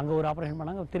வந்து அங்கே ஒரு ஆப்ரேஷன்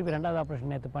பண்ணாங்க. திருப்பி 2வது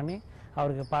ஆப்ரேஷன் நேற்று பண்ணி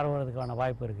அவருக்கு பார்வை வரதுக்கான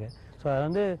வாய்ப்பு இருக்குது. ஸோ அது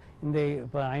வந்து இந்த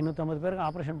இப்போ 550 பேருக்கு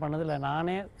ஆப்ரேஷன் பண்ணதில்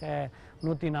நானே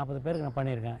 140 பேருக்கு நான்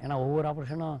பண்ணியிருக்கேன். ஏன்னா ஒவ்வொரு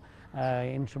ஆப்ரேஷனும்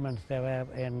இன்ஸ்ட்ருமெண்ட்ஸ் தேவை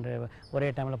என்று ஒரே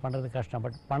டைமில் பண்ணுறது கஷ்டம்.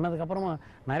 பட் பண்ணதுக்கப்புறமா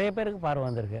நிறைய பேருக்கு பார்வை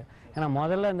வந்திருக்கு. ஏன்னா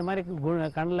முதல்ல இந்த மாதிரி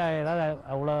கண்ணில் ஏதாவது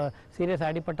அவ்வளோ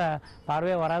சீரியஸாக அடிப்பட்டால்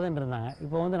பார்வையே வராதுன்னு இருந்தாங்க.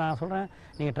 இப்போ வந்து நான் சொல்கிறேன்,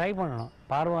 நீங்கள் ட்ரை பண்ணணும்.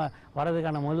 பார்வை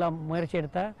வரதுக்கான முயற்சி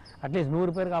எடுத்தால் அட்லீஸ்ட்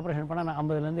 100 பேருக்கு ஆப்ரேஷன் பண்ணால்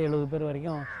 50லேருந்து 70 பேர்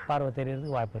வரைக்கும் பார்வை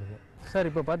தெரியறதுக்கு வாய்ப்பு இருக்குது. சார்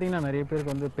இப்போ பார்த்தீங்கன்னா நிறைய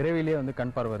பேருக்கு வந்து பிறவிலேயே வந்து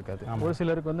கண் பார்வை இருக்காது. ஒரு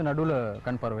சிலருக்கு வந்து நடுவில்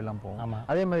கண் பார்வையெல்லாம் போகும்.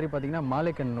 அதே மாதிரி பார்த்தீங்கன்னா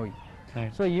மாலைக்கண் நோய்.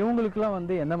 ஸோ இவங்களுக்குலாம்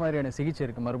வந்து எந்த மாதிரியான சிகிச்சை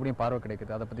இருக்குது, மறுபடியும் பார்வை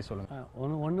கிடைக்குது, அதை பற்றி சொல்லுங்கள்.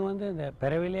 ஒன்று வந்து இந்த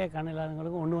பிறவிலேயே கண்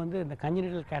இல்லாதவங்களுக்கும், ஒன்று வந்து இந்த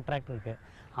கன்ஜினிட்டல் கேட்ராக்ட் இருக்குது.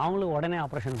 அவங்களுக்கு உடனே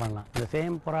ஆப்ரேஷன் பண்ணலாம். இந்த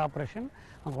சேம் புற ஆப்ரேஷன்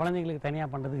குழந்தைங்களுக்கு தனியாக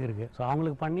பண்ணுறதுக்கு இருக்குது. ஸோ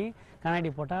அவங்களுக்கு பண்ணி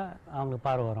கண்ணாடி போட்டால் அவங்களுக்கு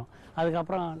பார்வை வரும்.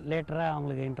 அதுக்கப்புறம் லேட்டராக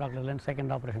அவங்களுக்கு இன்ட்ராக்லர் லென்ஸ்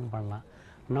செகண்ட் ஆப்ரேஷன் பண்ணலாம்.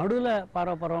 நடுவில்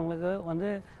பார்வை போகிறவங்களுக்கு வந்து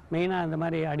மெயினாக இந்த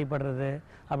மாதிரி அடிபடுறது,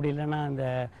 அப்படி இல்லைன்னா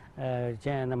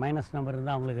இந்த மைனஸ் நம்பர்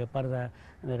இருந்தால் அவங்களுக்கு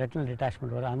இந்த ரெட்டினல்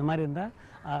டிட்டாச்மெண்ட் வரும். அந்த மாதிரி இருந்தால்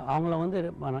அவங்கள வந்து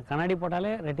கண்ணாடி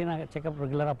போட்டாலே ரெட்டினா செக்கப்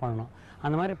ரெகுலராக பண்ணணும்.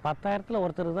 அந்த மாதிரி 10,000ல்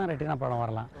ஒருத்தருக்கு தான் ரெட்டினா ப்ராப்ளம்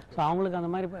வரலாம். ஸோ அவங்களுக்கு அந்த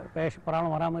மாதிரி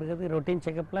ப்ராப்ளம் வராமல் இருக்கிறதுக்கு ரொட்டீன்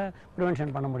செக்கப்பில்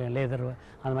ப்ரிவென்ஷன் பண்ண முடியும். லேசர்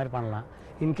அந்த மாதிரி பண்ணலாம்.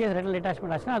 இன்கேஸ் ரெட்டினல்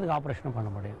டிட்டாச்மெண்ட் ஆச்சுன்னா அதுக்கு ஆப்ரேஷனும்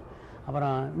பண்ண முடியும்.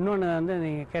 அப்புறம் இன்னொன்று வந்து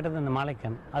நீங்கள் கேட்டது இந்த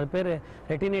மாலைக்கண், அது பேர்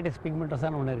ரெட்டினைட்டிஸ்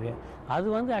பிக்மெண்டோசான்னு ஒன்று இருக்குது. அது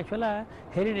வந்து ஆக்சுவலாக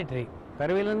ஹெரிடிட்ரி,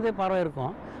 பிறவிலேருந்து பார்வை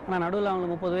இருக்கும். ஆனால் நடுவில்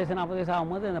அவங்களுக்கு 30 வயசு 40 வயசு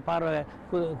ஆகும்போது அந்த பார்வை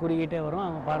குறுகிட்டே வரும்,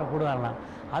 அவங்க பார்வை கூட வரலாம்.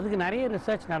 அதுக்கு நிறைய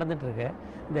ரிசர்ச் நடந்துகிட்ருக்கு.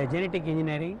 இந்த ஜெனட்டிக்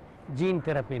இன்ஜினியரிங், ஜீன்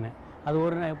தெரப்பின்னு அது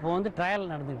இப்போ வந்து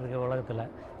ட்ரையல் நடந்துகிட்டு இருக்கு உலகத்தில்.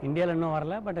 இந்தியாவில் இன்னும்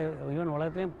வரல, பட் ஈவன்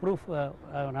உலகத்துலேயும் ப்ரூஃப்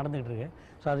நடந்துகிட்டு இருக்கு.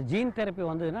 ஸோ அது ஜீன் தெரப்பி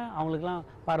வந்ததுன்னா அவங்களுக்குலாம்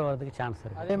பார்வை வரதுக்கு சான்ஸ்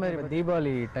இருக்குது. அதே மாதிரி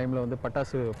தீபாவளி டைமில் வந்து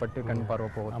பட்டாசு பட்டு கண் பார்வை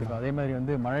போகிறதுக்கு, அதே மாதிரி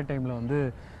வந்து மழை டைமில் வந்து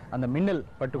அந்த மின்னல்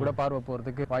பட்டு கூட பார்வை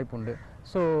போகிறதுக்கு வாய்ப்பு உண்டு.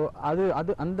 ஸோ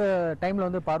அந்த டைமில்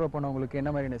வந்து பார்வை போனவங்களுக்கு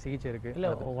என்ன மாதிரியான சிகிச்சை இருக்குது? இல்லை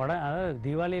அதாவது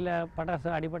தீபாவளியில்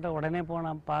பட்டாசு அடிப்பட்ட உடனே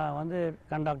போனோம் வந்து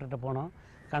கண் டாக்டர்கிட்ட போனோம்.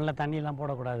 கண்ணில் தண்ணியெல்லாம்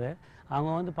போடக்கூடாது.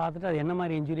 அவங்க வந்து பார்த்துட்டு அது என்ன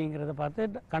மாதிரி இன்ஜுரிங்கிறத பார்த்து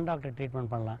கண் டாக்டர்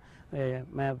ட்ரீட்மெண்ட் பண்ணலாம்.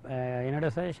 என்னோடய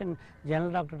சஜஷன்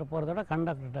ஜெனரல் டாக்டர்கிட்ட போகிறத விட கண்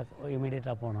டாக்டர்கிட்ட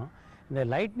இமீடியட்டாக போகணும். இந்த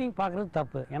லைட்னிங் பார்க்குறது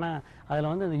தப்பு. ஏன்னா அதில்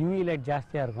வந்து இந்த யூவி லைட்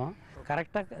ஜாஸ்தியாக இருக்கும்.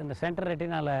 கரெக்டாக இந்த சென்டர்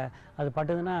ரெட்டினால் அது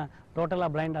பட்டுதுன்னா டோட்டலாக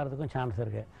பிளைண்ட் ஆகிறதுக்கும் சான்ஸ்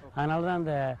இருக்குது. அதனால தான்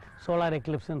அந்த சோலார்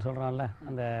எக்லிப்ஸ்ன்னு சொல்கிறோம்ல,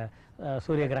 அந்த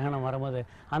சூரிய கிரகணம் வரும்போது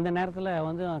அந்த நேரத்தில்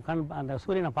வந்து அந்த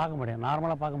சூரியனை பார்க்க முடியும்,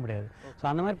 நார்மலாக பார்க்க முடியாது. ஸோ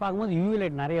அந்த மாதிரி பார்க்கும்போது யூவி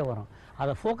லைட் நிறைய வரும்.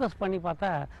 அதை ஃபோக்கஸ் பண்ணி பார்த்தா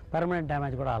பெர்மனெண்ட்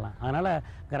டேமேஜ் கூட ஆகலாம். அதனால்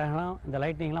கிரகணம் இந்த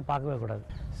லைட்னிங்லாம் பார்க்கவே கூடாது.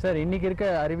 சார், இன்றைக்கி இருக்க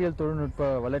அறிவியல் தொழில்நுட்ப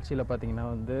வளர்ச்சியில் பார்த்திங்கன்னா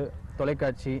வந்து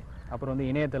தொலைக்காட்சி, அப்புறம் வந்து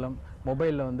இணையதளம்,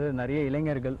 மொபைலில் வந்து நிறைய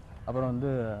இளைஞர்கள், அப்புறம்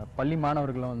வந்து பள்ளி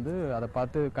மாணவர்களை வந்து அதை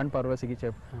பார்த்து கண் பார்வை சிகிச்சை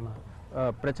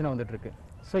பிரச்சனை வந்துட்டுருக்கு.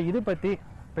 ஸோ இது பற்றி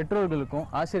பெற்றோர்களுக்கும்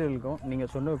ஆசிரியர்களுக்கும்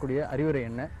நீங்கள் சொல்லக்கூடிய அறிவுரை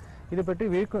என்ன? இது பற்றி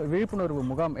விழிப்புணர்வு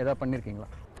முகாம் ஏதாவது பண்ணியிருக்கீங்களா?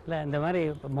 இல்லை இந்த மாதிரி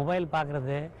மொபைல்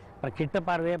பார்க்குறது, அப்புறம் கிட்ட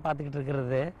பார்வையே பார்த்துக்கிட்டு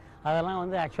இருக்கிறது, அதெல்லாம்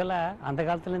வந்து ஆக்சுவலாக அந்த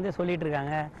காலத்துலேருந்தே சொல்லிகிட்டு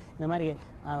இருக்காங்க. இந்த மாதிரி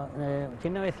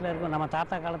சின்ன வயசில் இருக்கும் நம்ம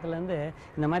தாத்தா காலத்துலேருந்து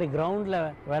இந்த மாதிரி கிரவுண்டில்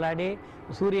விளையாடி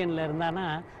சூரியனில் இருந்தானா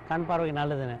கண் பார்வைக்கு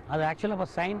நல்லதுன்னு. அது ஆக்சுவலாக இப்போ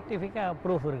சயின்டிஃபிக்காக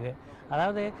ப்ரூஃப் இருக்குது.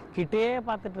 அதாவது கிட்டேயே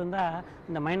பார்த்துட்டு இருந்தால்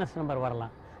இந்த மைனஸ் நம்பர்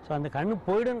வரலாம். ஸோ அந்த கண்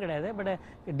போய்டும் கிடையாது, பட்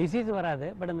டிசீஸ் வராது.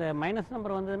 பட் இந்த மைனஸ்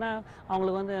நம்பர் வந்ததுன்னா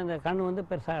அவங்களுக்கு வந்து அந்த கண் வந்து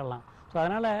பெருசாகலாம். ஸோ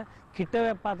அதனால்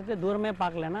கிட்டவே பார்த்துட்டு தூரமே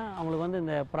பார்க்கலன்னா அவங்களுக்கு வந்து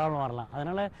இந்த ப்ராப்ளம் வரலாம்.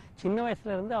 அதனால் சின்ன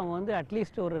வயசுலேருந்து அவங்க வந்து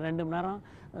அட்லீஸ்ட் ஒரு 2 மணி நேரம்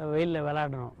வெயிலில்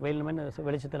விளையாடணும், வெயில் மாதிரி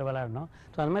வெளிச்சத்தில் விளையாடணும்.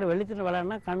 ஸோ அந்த மாதிரி வெளிச்சத்தில்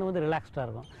விளையாடினா கண் வந்து ரிலாக்ஸ்டாக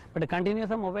இருக்கும். பட்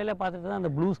கண்டினியூஸாக மொபைலே பார்த்துட்டு தான்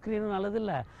அந்த ப்ளூ ஸ்க்ரீனும் நல்லது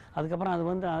இல்லை. அதுக்கப்புறம் அது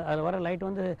வந்து அதில் வர லைட்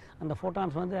வந்து அந்த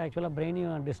ஃபோட்டான்ஸ் வந்து ஆக்சுவலாக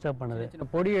பிரெயினையும் டிஸ்டர்ப் பண்ணுது.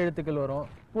 பொடி எழுத்துக்கள் வரும்.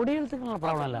 பொடி எழுத்துக்கள்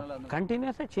ப்ராப்ளம் இல்லை.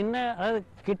 கண்டினியூஸாக சின்ன, அதாவது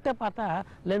கிட்ட பார்த்தா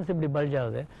லென்ஸ் இப்படி பல்ஜ்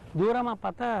ஆகுது, தூரமாக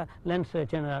பார்த்தா லென்ஸ்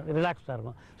சின்ன ரிலாக்ஸ்டாக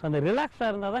இருக்கும். ஸோ அந்த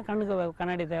ரிலாக்ஸ்டாக இருந்தால் தான் கண்ணுக்கு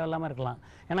கண்ணாடி தேவையில்லாமல் இருக்கலாம்.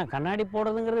 ஏன்னா கண்ணாடி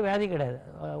போடுறதுங்கிறது வியாதி கிடையாது.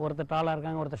 ஒருத்தர் டாலாக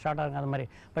இருக்காங்க, ஒருத்தர் ஷார்ட்டாக இருக்காங்க, அது மாதிரி.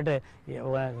 பட்டு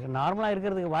நார்மலாக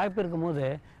இருக்கிறதுக்கு வாய்ப்பு இருக்கும்போது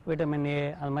விட்டமின் ஏ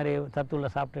அது மாதிரி சத்துள்ள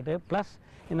சாப்பிட்டுட்டு ப்ளஸ்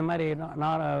இந்த மாதிரி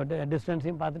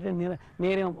டிஸ்டன்ஸையும் பார்த்துட்டு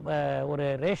நீரையும் ஒரு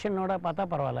ரேஷனோட பார்த்தா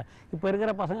பரவாயில்ல. இப்போ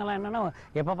இருக்கிற பசங்கள்லாம் என்னென்னா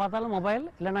எப்போ பார்த்தாலும் மொபைல்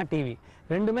இல்லைன்னா டிவி,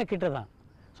 ரெண்டுமே கிட்ட தான்.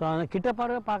 ஸோ அந்த கிட்ட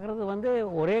பார்வை பார்க்குறது வந்து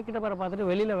ஒரே கிட்ட பார்வை பார்த்துட்டு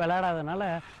வெளியில் விளையாடாதனால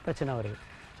பிரச்சனை வருது.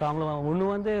 ஸோ அவங்களுக்கு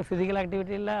ஒன்று வந்து ஃபிசிக்கல்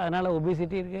ஆக்டிவிட்டி இல்லை, அதனால்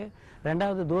ஒபிசிட்டி இருக்குது.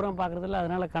 ரெண்டாவது தூரம் பார்க்குறதில்ல,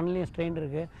 அதனால் கண்ணிலையும் ஸ்ட்ரெயின்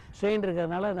இருக்குது. ஸ்ட்ரெயின்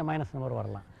இருக்கிறதுனால இந்த மைனஸ் நம்பர்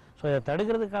வரலாம். ஸோ இதை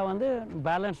தடுக்கிறதுக்காக வந்து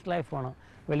பேலன்ஸ்ட் லைஃப் வேணும்.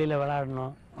 வெளியில்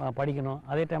விளையாடணும், படிக்கணும்.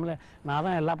 அதே டைமில் நான்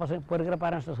தான் எல்லா பசங்க இப்போ இருக்கிற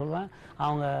பேரண்ட்ஸ்ட்டு சொல்லுவேன்,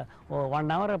 அவங்க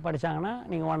 1 hour படித்தாங்கன்னா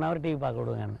நீங்கள் 1 hour டிவி பார்க்க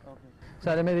விடுங்கன்னு. ஸோ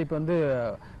அதேமாதிரி இப்போ வந்து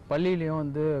பள்ளியிலையும்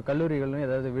வந்து கல்லூரிகளிலும்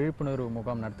ஏதாவது விழிப்புணர்வு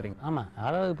முகாம் நடத்துறீங்க? ஆமாம்,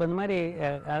 அதாவது இப்போ இந்த மாதிரி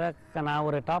அதாவது நான்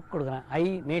ஒரு டாப் கொடுக்குறேன், ஐ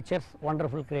நேச்சர்ஸ்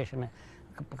ஒண்டர்ஃபுல் கிரியேஷனு.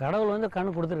 கடவுள் வந்து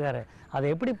கண்ணு கொடுத்துருக்காரு, அதை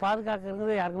எப்படி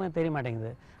பாதுகாக்கிறது யாருக்குமே தெரிய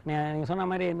மாட்டேங்குது. நீங்கள் சொன்ன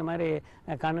மாதிரி இந்த மாதிரி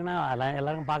கண்ணுனா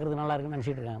எல்லாருக்கும் பார்க்குறது நல்லா இருக்குன்னு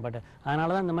நினச்சிட்டு இருக்காங்க. பட் அதனால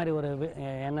தான் இந்த மாதிரி ஒரு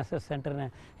என்எஸ்எஸ் சென்டர்னு,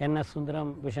 என்எஸ்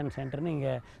சுந்தரம் விஷன் சென்டர்னு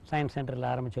இங்கே சயின்ஸ் சென்டரில்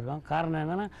ஆரம்பிச்சிருக்கோம். காரணம்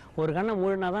என்னென்னா ஒரு கண்ணை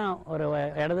மூடினா தான் ஒரு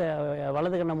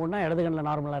வலது கண்ணை மூடினா இடது கண்ணில்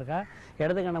நார்மலாக இருக்கா,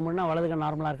 இடது கண்ணை மூடினா வலது கண்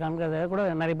நார்மலாக இருக்காங்கிறத கூட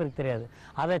நிறைய பேருக்கு தெரியாது.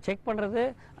 அதை செக் பண்ணுறது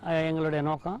எங்களுடைய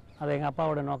நோக்கம், அது எங்கள்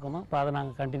அப்பாவோட நோக்கமும். இப்போ அதை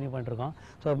நாங்கள் கண்டினியூ பண்ணிட்டுருக்கோம்.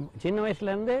 ஸோ சின்ன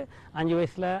வயசுலேருந்து 5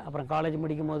 வயசில் அப்புறம் காலேஜ்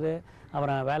முடிக்கும் போது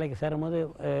அப்புறம் வேலைக்கு சேரும்போது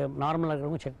நார்மலாக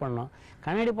இருக்கிறவங்க செக் பண்ணணும்.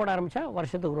 கண்ணாடி போட ஆரம்பித்தா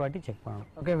வருஷத்துக்கு ஒரு வாட்டி செக் பண்ணணும்.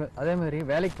 ஓகே, அதே மாதிரி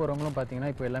வேலைக்கு போகிறவங்களும் பார்த்தீங்கன்னா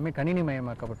இப்போ எல்லாமே கணினி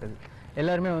மயமாக்கப்பட்டது.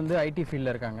 எல்லாருமே வந்து ஐடி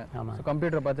ஃபீல்டில் இருக்காங்க. ஆமாம்,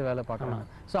 கம்ப்யூட்டரை பார்த்து வேலை பார்க்கலாம்.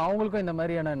 ஸோ அவங்களுக்கும் இந்த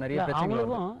மாதிரியான நிறைய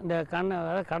அவங்களுக்கும் இந்த கண்ணை,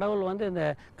 அதாவது கடவுள் வந்து இந்த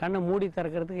கண்ணை மூடி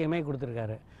திறக்கிறதுக்கு இமை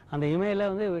கொடுத்துருக்காரு. அந்த இமையில்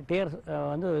வந்து டேர்ஸ்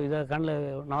வந்து இதை கண்ணில்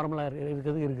நார்மலாக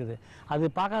இருக்குது.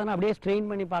 அது பார்க்காதனா அப்படியே ஸ்ட்ரெயின்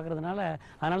பண்ணி பார்க்குறதுனால,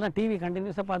 அதனால தான் டிவி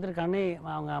கண்டினியூஸாக பார்த்துட்டு கண்ணை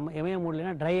அவங்க இமைய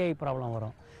மூடலைன்னா ட்ரை ஐ ப்ராப்ளம்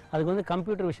வரும். அதுக்கு வந்து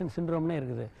கம்ப்யூட்டர் விஷன் சிண்ட்ரோம்னு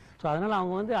இருக்குது. ஸோ அதனால்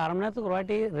அவங்க வந்து அரை மணி நேரத்துக்கு ஒரு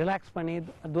வாட்டி ரிலாக்ஸ் பண்ணி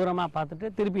தூரமாக பார்த்துட்டு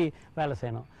திருப்பி வேலை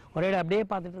செய்யணும். ஒரே அப்படியே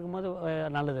பார்த்துட்டு இருக்கும்போது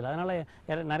நல்லதில்லை.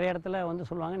 அதனால் நிறைய இடத்துல வந்து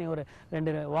சொல்லுவாங்க, நீ ஒரு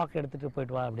 2 வாக் எடுத்துகிட்டு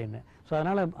போயிட்டு வா அப்படின்னு. ஸோ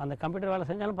அதனால் அந்த கம்ப்யூட்டர் வேலை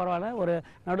செஞ்சாலும் பரவாயில்ல, ஒரு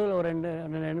நடுவில் ஒரு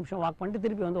 2 நிமிஷம் வாக் பண்ணிட்டு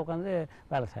திருப்பி வந்து உட்காந்து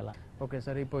வேலை செய்யலாம். ஓகே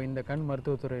சார், இப்போ இந்த கண்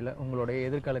மருத்துவத்துறையில் உங்களுடைய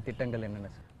எதிர்கால திட்டங்கள்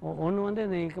என்னென்ன சார்? ஒன்று வந்து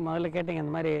நீங்கள் முதல்ல கேட்டீங்க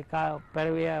இந்த மாதிரி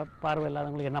பிறவியாக பார்வை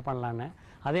இல்லாதவங்களுக்கு என்ன பண்ணலான்னு.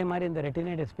 அதே மாதிரி இந்த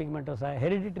ரெட்டினைட்டிஸ் பிக்மெண்டோஸா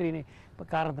ஹெரிடிட்ரி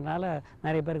காரணத்தினால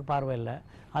நிறைய பேருக்கு பார்வை இல்லை.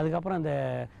 அதுக்கப்புறம் இந்த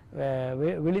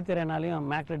விழித்திறனாலையும்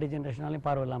மேக்லர் டிஜெனரேஷனாலையும்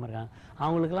பார்வை இல்லாமல் இருக்காங்க.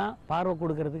 அவங்களுக்குலாம் பார்வை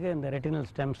கொடுக்கறதுக்கு இந்த ரெட்டினல்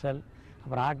ஸ்டெம் செல்,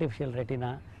 அப்புறம் ஆர்டிஃபிஷியல்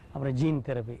ரெட்டினா, அப்புறம் ஜீன்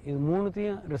தெரப்பி, இது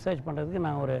 3த்தையும் ரிசர்ச் பண்ணுறதுக்கு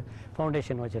நான் ஒரு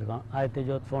ஃபவுண்டேஷன் வச்சுருக்கோம், ஆதித்ய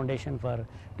ஜோத் ஃபவுண்டேஷன் ஃபார்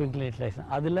ட்விங்க்லிங்.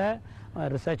 அதில்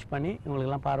ரிசர்ச் பண்ணி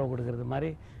இவங்களுக்கெல்லாம் பார்வை கொடுக்கறது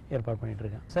மாதிரி ஏற்பாடு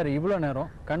பண்ணிகிட்ருக்கேன். சார், இவ்வளோ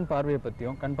நேரம் கண் பார்வையை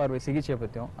பற்றியும் கண் பார்வை சிகிச்சையை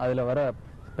பற்றியும் அதில் வர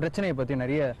பிரச்சனையை பற்றி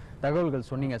நிறைய தகவல்கள்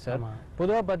சொன்னீங்க சார்.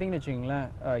 பொதுவாக பார்த்தீங்கன்னு வச்சுக்கிங்களேன்,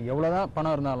 எவ்வளோதான்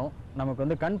பணம் இருந்தாலும் நமக்கு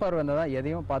வந்து கண் பார்வை இருந்தால் தான்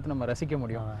எதையும் பார்த்து நம்ம ரசிக்க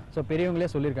முடியும். ஸோ பெரியவங்களே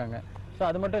சொல்லியிருக்காங்க. ஸோ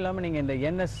அது மட்டும் இல்லாமல் நீங்கள் இந்த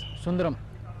என்எஸ் சுந்தரம்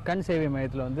கண் சேவை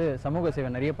மையத்தில் வந்து சமூக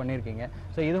சேவை நிறைய பண்ணியிருக்கீங்க.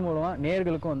 ஸோ இது மூலமாக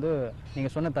நேயர்களுக்கும் வந்து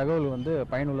நீங்கள் சொன்ன தகவல் வந்து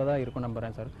பயனுள்ளதாக இருக்கும்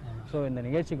நம்புகிறேன் சார். ஸோ இந்த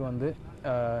நிகழ்ச்சிக்கு வந்து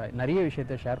நிறைய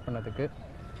விஷயத்தை ஷேர் பண்ணதுக்கு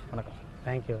வணக்கம்.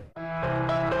 தேங்க்யூ.